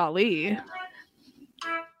Muhammad Ali.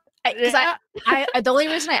 The only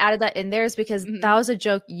reason I added that in there is because that was a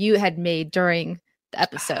joke you had made during the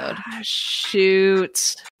episode.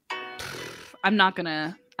 Shoot. I'm not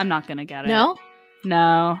gonna get it.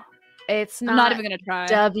 No. It's not. I'm not even gonna try.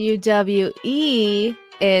 WWE.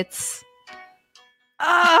 It's.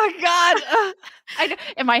 Oh God!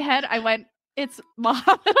 In my head, I went. It's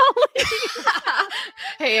Muhammad Ali.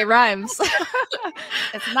 Hey, it rhymes.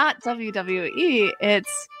 It's not WWE.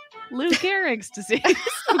 It's Lou Gehrig's disease.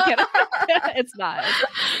 It's not.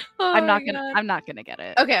 Oh I'm not gonna get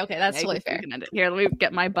it. Okay, that's totally fair. Here, let me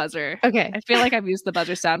get my buzzer. Okay. I feel like I've used the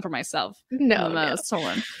buzzer sound for myself. No. Hold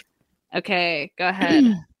on. Okay, go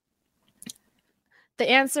ahead. The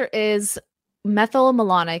answer is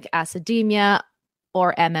methylmalonic acidemia,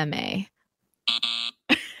 or MMA.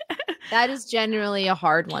 That is generally a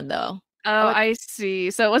hard one, though. Oh, I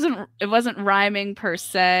see. So it wasn't rhyming per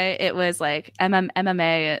se. It was like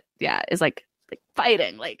MMA. Yeah, is like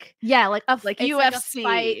fighting, like like UFC like a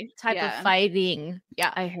fight type of fighting.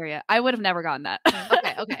 Yeah, I hear you. I would have never gotten that.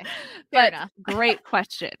 Okay. Fair enough. Great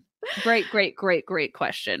question. Great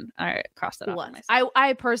question. All right, cross that off.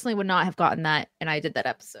 I personally would not have gotten that, and I did that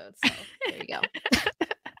episode. So there you go.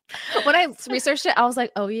 When I researched it, I was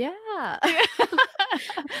like, oh yeah.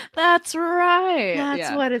 That's right.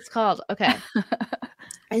 That's what it's called. Okay.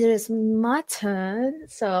 It is my turn.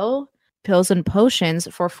 So pills and potions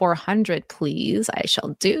for 400, please. I shall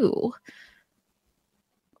do.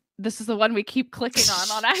 This is the one we keep clicking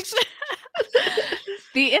on actually.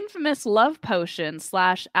 The infamous love potion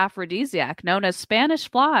 / aphrodisiac known as Spanish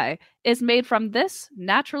fly is made from this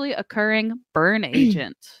naturally occurring burn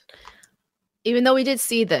agent. Even though we did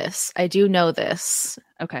see this, I do know this.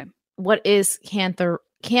 Okay. What is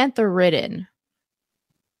cantharidin?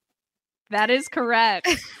 That is correct.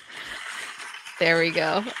 There we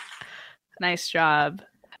go. Nice job.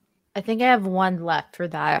 I think I have one left for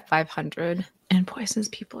that at 500. And poisons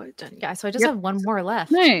people are done. Yeah, so I just have one more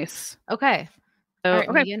left. Nice. Okay. So, all right,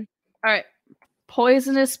 okay. Megan. All right.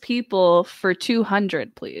 Poisonous people for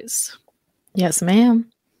 200, please. Yes, ma'am.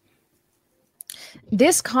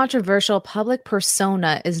 This controversial public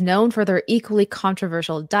persona is known for their equally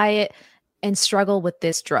controversial diet and struggle with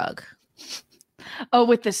this drug. Oh,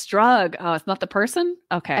 with this drug. Oh, it's not the person?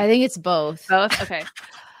 Okay. I think it's both. Both? Okay.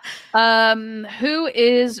 Who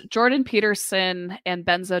is Jordan Peterson and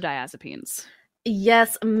benzodiazepines?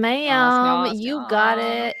 Yes, ma'am. Awesome. You got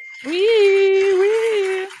it.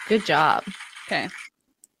 Wee. Good job. Okay.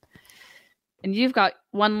 And you've got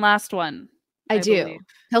one last one. I do. believe.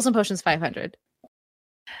 Pills and potions 500.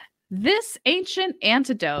 This ancient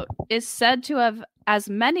antidote is said to have as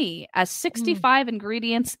many as 65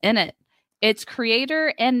 ingredients in it. Its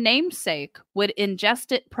creator and namesake would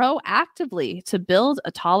ingest it proactively to build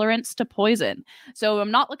a tolerance to poison. So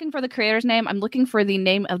I'm not looking for the creator's name. I'm looking for the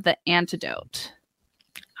name of the antidote.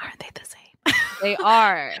 Aren't they the same? They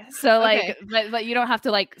are. So Okay. but you don't have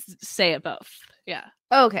to like say it both. Yeah.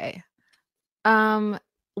 Okay.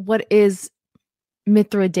 What is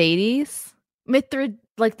Mithridates? Mithridatic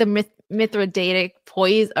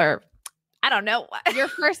poison, or I don't know. Your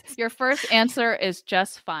first answer is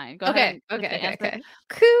just fine. Go ahead. Okay.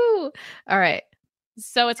 Cool. All right.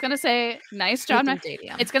 So it's gonna say nice job.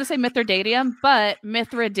 Mithridatium. It's gonna say Mithridatium, but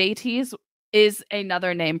Mithridates is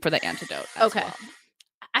another name for the antidote. As well.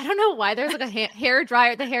 I don't know why there's like a hair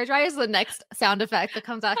dryer. The hair dryer is the next sound effect that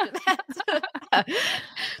comes after that.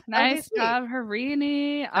 Nice job,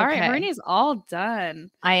 Harini. All right, Harini's all done.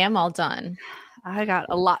 I am all done. I got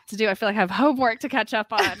a lot to do. I feel like I have homework to catch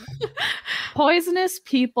up on. Poisonous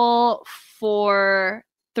people for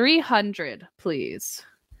 300, please.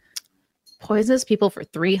 Poisonous people for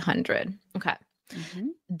 300. Okay. Mm-hmm.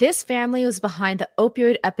 This family was behind the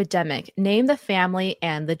opioid epidemic. Name the family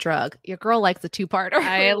and the drug. Your girl likes a two-parter.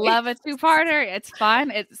 I love a two-parter. It's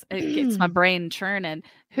fun. It gets my brain churning.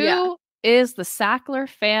 Who is the Sackler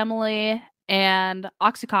family and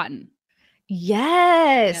OxyContin?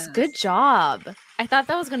 Yes. Good job. I thought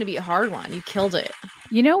that was going to be a hard one. You killed it.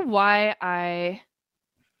 You know why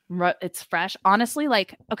it's fresh? Honestly,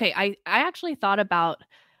 like, okay, I actually thought about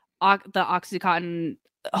the OxyContin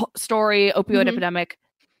story, opioid epidemic,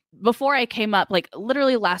 before I came up. Like,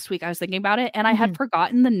 literally last week I was thinking about it, and I had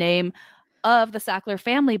forgotten the name of the Sackler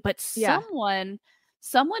family, but someone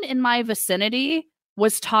in my vicinity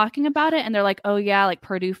was talking about it, and they're like, oh yeah, like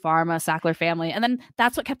Purdue Pharma, Sackler family, and then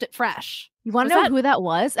that's what kept it fresh. You want to know who that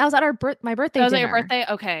was? That was at my birthday dinner. Was at your birthday?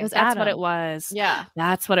 Okay, that's what it was. Yeah,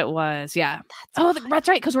 that's what it was. Yeah. That's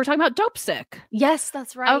right, because we're talking about Dope Sick. Yes,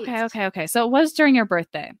 that's right. Okay. So it was during your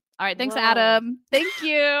birthday. All right, thanks, Adam. Thank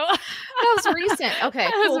you. That was recent. Okay,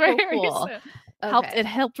 cool. Okay. It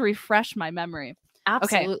helped refresh my memory.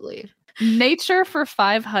 Absolutely. Okay. Nature for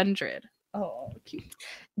 500. Oh, cute.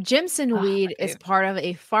 Jimson weed is part of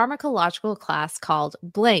a pharmacological class called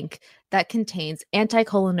blank that contains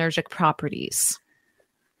anticholinergic properties.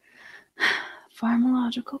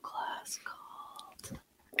 Pharmacological class called.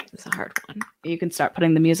 It's a hard one. You can start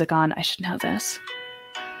putting the music on. I should know this.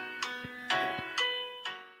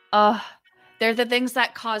 They're the things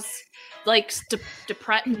that cause like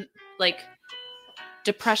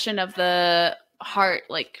depression of the heart,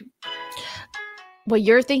 like. What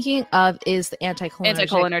you're thinking of is the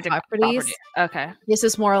anticholinergic properties. Okay. This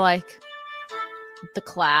is more like the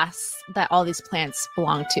class that all these plants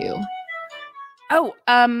belong to. Oh,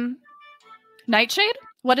 Nightshade?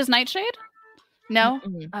 What is Nightshade? No?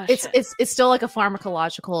 Mm-hmm. It's still like a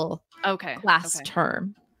pharmacological class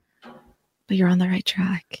term. But you're on the right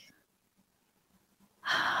track.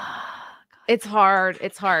 It's hard.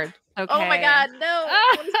 It's hard. Okay. Oh my God, no.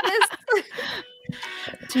 What is this?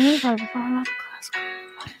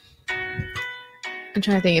 I'm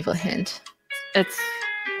trying to think of a hint. It's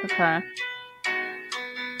okay.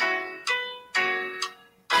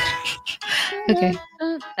 Okay.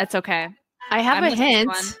 That's okay. I have a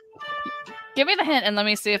hint. Give me the hint and let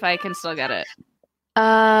me see if I can still get it.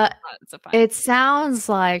 It sounds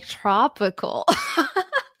like tropical.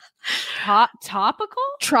 Topical?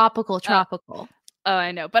 Tropical. Oh,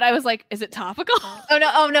 I know. But I was like, is it topical? Oh no.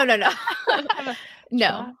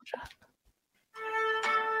 No.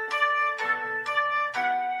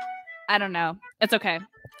 I don't know. It's okay.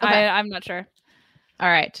 I'm not sure. All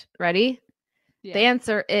right. Ready? Yeah. The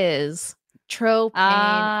answer is tropane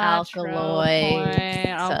alkaloid.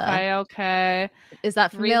 Okay. Is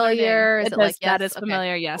that familiar? Is it like yes? That is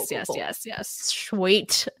familiar. Yes, cool. Yes.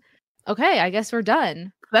 Sweet. Okay, I guess we're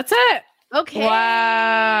done. That's it. Okay.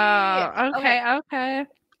 Wow. Okay.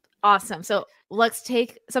 Awesome. So let's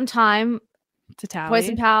take some time to tally.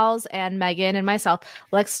 Poison Pals and Megan and myself.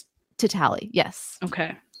 Let's to tally. Yes.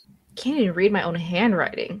 Okay. Can't even read my own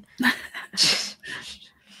handwriting.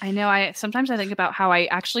 I know. Sometimes I think about how I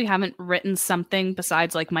actually haven't written something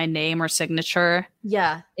besides like my name or signature.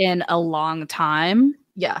 Yeah. In a long time.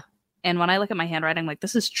 Yeah. And when I look at my handwriting, I'm like,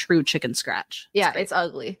 this is true chicken scratch. Yeah, it's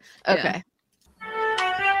ugly. Okay. Yeah.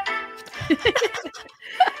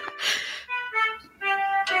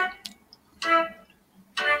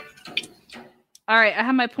 All right, I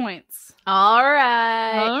have my points. All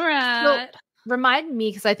right. So, remind me,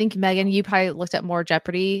 because I think Megan, you probably looked at more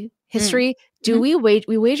Jeopardy history. Do we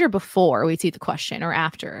wager before we see the question or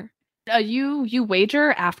after? You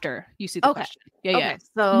wager after you see the question. Yeah.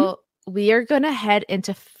 So we are gonna head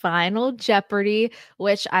into Final Jeopardy,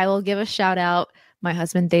 which I will give a shout out. My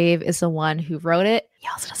husband Dave is the one who wrote it. He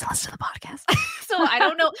also doesn't listen to the podcast. So I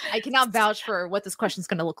don't know. I cannot vouch for what this question is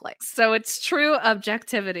going to look like. So it's true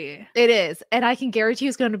objectivity. It is. And I can guarantee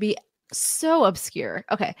it's going to be so obscure.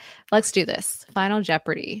 Okay, let's do this. Final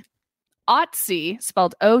Jeopardy. Otzi,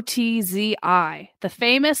 spelled O-T-Z-I, the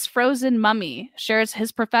famous frozen mummy, shares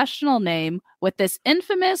his professional name with this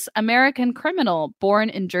infamous American criminal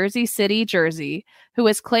born in Jersey City, Jersey, who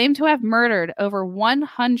is claimed to have murdered over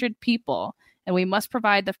 100 people. And we must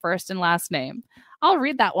provide the first and last name. I'll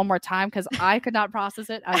read that one more time because I could not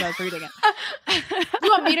process it as I was reading it.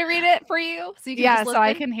 You want me to read it for you? So you can so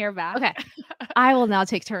I can hear back. Okay. I will now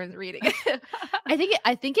take turns reading it. I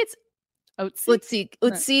think it's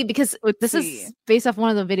Otzi, because this is based off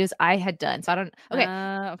one of the videos I had done. So I don't. Okay.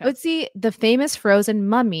 Otzi, the famous frozen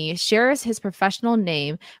mummy, shares his professional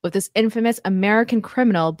name with this infamous American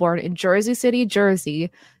criminal born in Jersey City,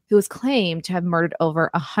 Jersey, who is claimed to have murdered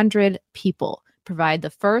over 100 people. Provide the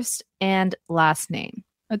first and last name.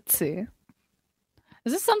 Let's see.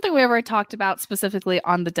 Is this something we ever talked about specifically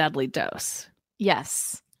on the Deadly Dose?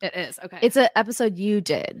 Yes. It is. Okay. It's an episode you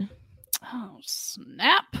did. Oh,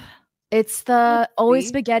 snap. It's the Always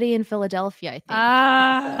Spaghetti in Philadelphia, I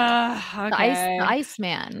think. Okay. The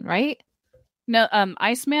Iceman, right? No,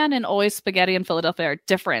 Iceman and Always Spaghetti in Philadelphia are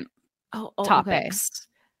different topics. Okay.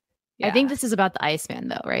 Yeah. I think this is about the Iceman,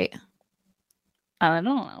 though, right? I don't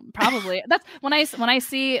know. Probably. That's when I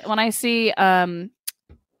see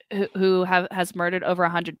who has murdered over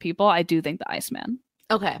 100 people. I do think the Iceman.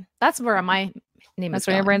 Okay, that's where my name. That's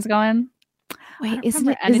where your brain's going. Wait, isn't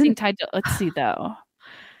it anything tied to Otzi though?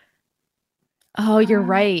 Oh, you're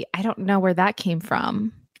right. I don't know where that came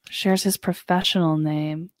from. Shares his professional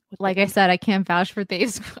name. Like I said, I can't vouch for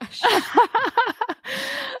Dave's question.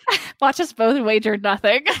 Watch us both wager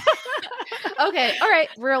nothing. Okay, all right.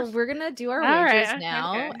 We're gonna do our wagers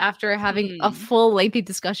now after having a full lengthy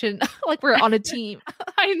discussion, like we're on a team.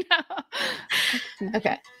 I know.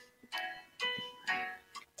 Okay.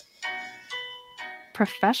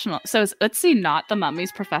 Professional. So is Otzi not the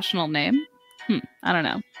mummy's professional name? I don't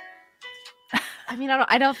know. I mean,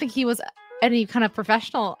 I don't think he was any kind of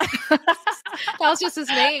professional. That was just his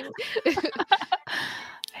name.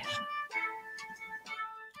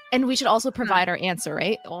 And we should also provide our answer,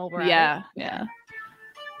 right? Yeah.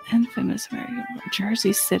 Infamous American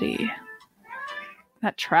Jersey City.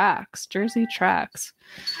 That tracks. Jersey tracks.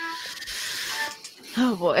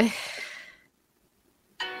 Oh boy.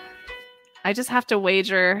 I just have to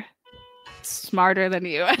wager smarter than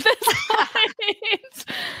you at this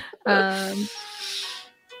point.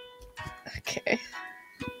 Okay.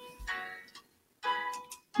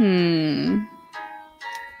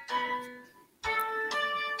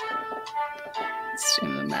 Let's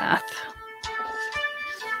do the math.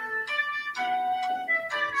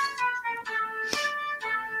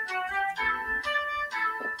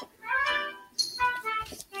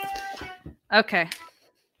 Okay.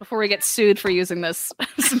 Before we get sued for using this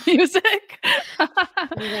music. I'm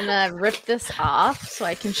gonna rip this off so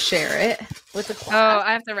I can share it with the class. Oh,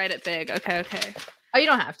 I have to write it big. Okay. Oh, you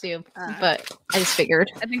don't have to, but I just figured.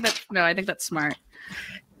 I think that's smart.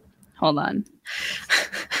 Hold on.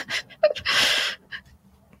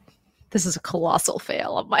 This is a colossal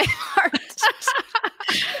fail on my part.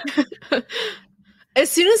 As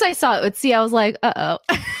soon as I saw it, I was like, uh-oh.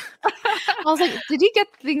 I was like, did you get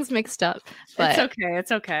things mixed up? But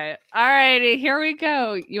It's okay. All righty, here we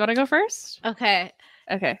go. You want to go first? Okay.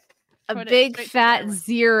 A big fat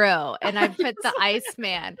 0, and I put the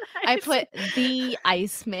Iceman. I put the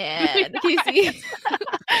Iceman. Can you see?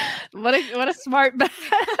 What a smart bet.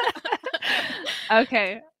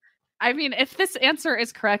 Okay. I mean, if this answer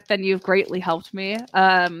is correct, then you've greatly helped me.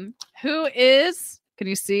 Who is? Can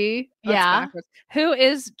you see? Oh, yeah. Who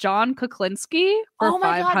is John Kuklinski for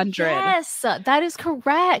 500? God, yes, that is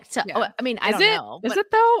correct. Yeah. Oh, I mean, I don't know. Is it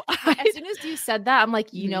though? As soon as you said that, I'm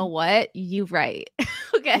like, you know what? You right.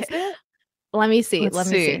 Okay. Let me see. Let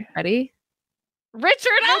me see. Ready?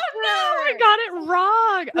 Richard. Oh no, I got it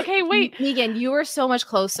wrong. Okay, wait. Megan, you were so much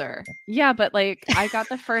closer. Yeah, but like I got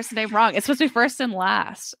the first name wrong. It's supposed to be first and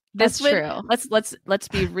last. That's true. Let's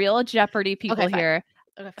be real Jeopardy people here.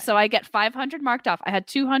 Okay, so I get 500 marked off. I had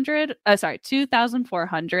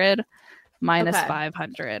 2,400 minus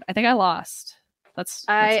 500. I think I lost.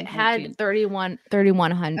 I had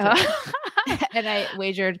 3,100 and I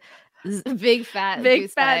wagered big fat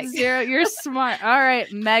 0. You're smart. All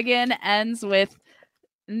right, Megan ends with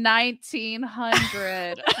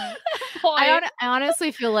 1,900. I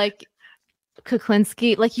honestly feel like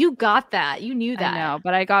Kuklinski, like you got that. You knew that. I know,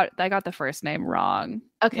 but I got the first name wrong.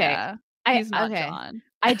 Okay. Yeah. He's not John.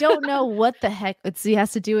 I don't know what the heck Ötzi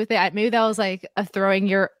has to do with it. Maybe that was like a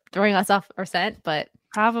throwing us off our scent, but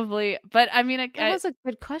probably. But I mean, it was a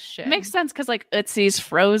good question. It makes sense because like Ötzi's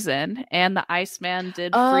frozen, and the Iceman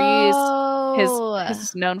did freeze.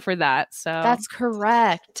 He's known for that. So that's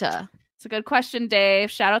correct. It's a good question,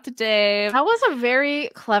 Dave. Shout out to Dave. That was a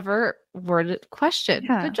very clever worded question.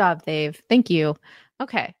 Yeah. Good job, Dave. Thank you.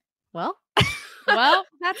 Okay. Well,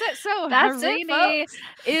 that's it. So Harini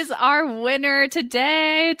is our winner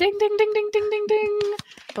today. Ding, ding, ding, ding, ding, ding, ding.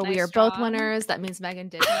 But we are both winners. That means Megan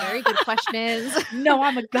did very good questions. No,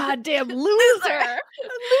 I'm a goddamn loser.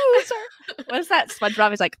 What is that?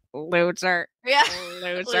 SpongeBob is like, loser. Yeah.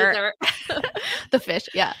 Loser. The fish.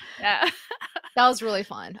 Yeah. Yeah. That was really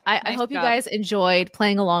fun. I hope you guys enjoyed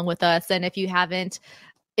playing along with us. And if you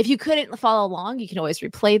couldn't follow along, you can always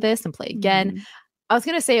replay this and play again. I was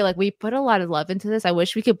going to say, like, we put a lot of love into this. I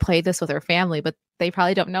wish we could play this with our family, but they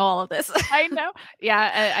probably don't know all of this. I know.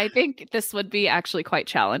 Yeah, I think this would be actually quite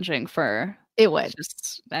challenging for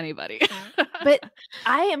just anybody. But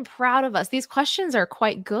I am proud of us. These questions are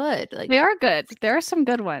quite good. Like, they are good. There are some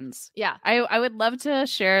good ones. Yeah. I would love to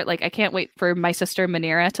share. Like, I can't wait for my sister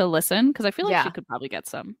Manira to listen because I feel like she could probably get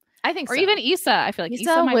some. I think or even Issa. I feel like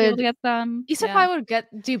Issa might be able to get some. Issa probably would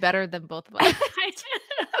do better than both of us.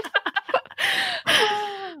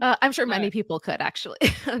 I'm sure many people could actually,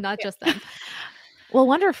 not just them. Well,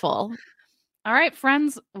 wonderful. All right,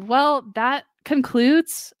 friends. Well, that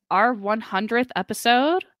concludes our 100th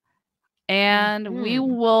episode, and we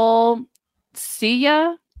will see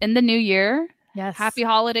ya in the new year. Yes. Happy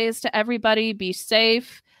holidays to everybody. Be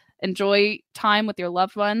safe. Enjoy time with your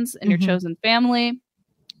loved ones and your chosen family.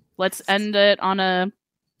 Let's end it on a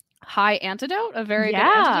high antidote, a very good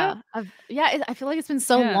antidote. I feel like it's been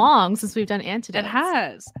so long since we've done antidotes. It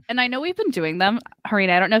has. And I know we've been doing them.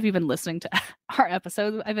 Harina, I don't know if you've been listening to our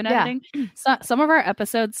episodes I've been editing. Some of our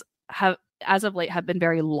episodes have, as of late, have been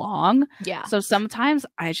very long. Yeah. So sometimes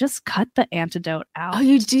I just cut the antidote out. Oh,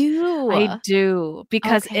 you do? I do.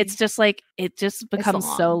 Because it's just like, it just becomes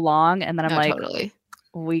so long. And then I'm like, totally.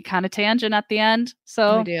 We kind of tangent at the end.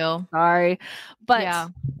 So we do. Sorry.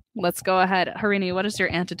 But let's go ahead. Harini, what is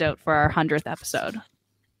your antidote for our 100th episode?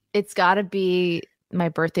 It's got to be my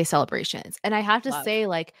birthday celebrations. And I have to say,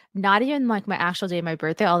 like, not even like my actual day of my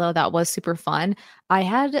birthday, although that was super fun. I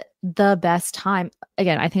had the best time.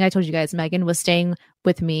 Again, I think I told you guys, Megan was staying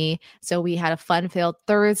with me. So we had a fun-filled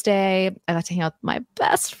Thursday. I got to hang out with my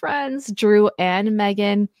best friends, Drew and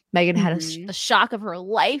Megan. Megan had a shock of her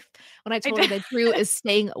life when I told her that Drew is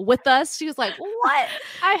staying with us. She was like, what?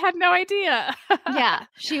 I had no idea. Yeah,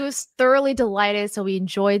 she was thoroughly delighted. So we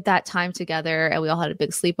enjoyed that time together and we all had a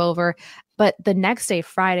big sleepover. But the next day,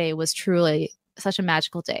 Friday, was truly such a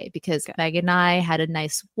magical day because Megan and I had a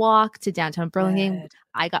nice walk to downtown Burlingame.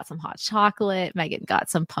 I got some hot chocolate. Megan got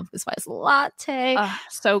some pumpkin spice latte.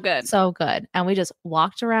 So good. So good. And we just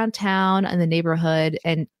walked around town and the neighborhood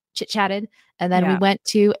and chit-chatted. And then we went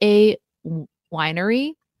to a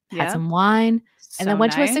winery, had some wine, and then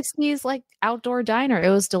went to a 60s like outdoor diner. It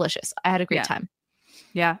was delicious. I had a great time.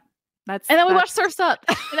 Yeah. And then we watched Surf's Up.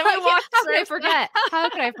 And then we watched How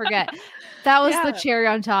could I forget? That was the cherry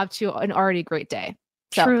on top to an already great day.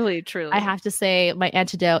 So truly. I have to say my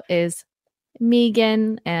antidote is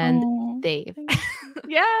Megan and Dave.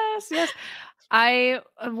 Yes. I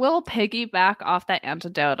will piggyback off that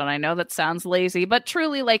antidote. And I know that sounds lazy, but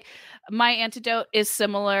truly, like, my antidote is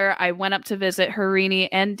similar. I went up to visit Harini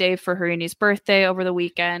and Dave for Harini's birthday over the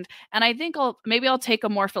weekend. And I think I'll take a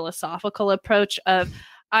more philosophical approach of,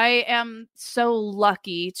 I am so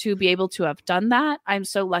lucky to be able to have done that. I'm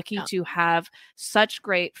so lucky to have such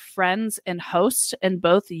great friends and hosts in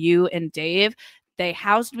both you and Dave. They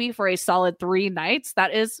housed me for a solid 3 nights.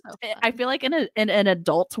 That is, I feel like in an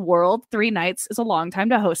adult world, 3 nights is a long time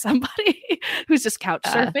to host somebody who's just couch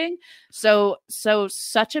surfing. So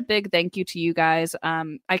such a big thank you to you guys.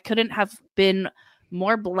 I couldn't have been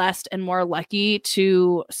more blessed and more lucky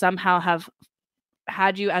to somehow have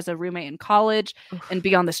had you as a roommate in college and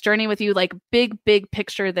be on this journey with you. Like big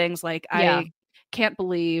picture things. Like I can't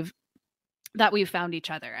believe that we found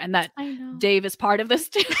each other and that Dave is part of this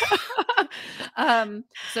too.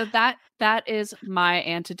 So that is my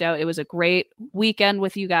antidote. It was a great weekend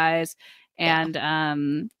with you guys,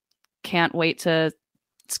 and can't wait to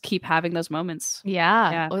keep having those moments.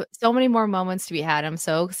 Yeah. So many more moments to be had. I'm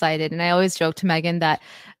so excited. And I always joke to Megan that,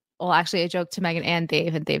 well, actually I joked to Megan and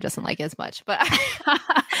Dave doesn't like it as much, but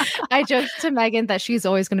I joked to Megan that she's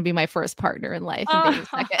always going to be my first partner in life. And Dave's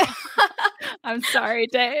second. I'm sorry,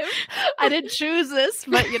 Dave. I didn't choose this,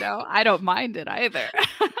 but I don't mind it either.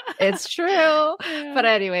 It's true. Yeah. But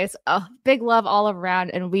anyways, big love all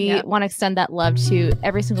around. And we want to extend that love to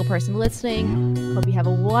every single person listening. Hope you have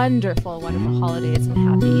a wonderful, wonderful holidays and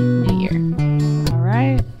happy new year. All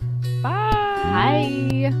right.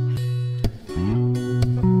 Bye. Bye.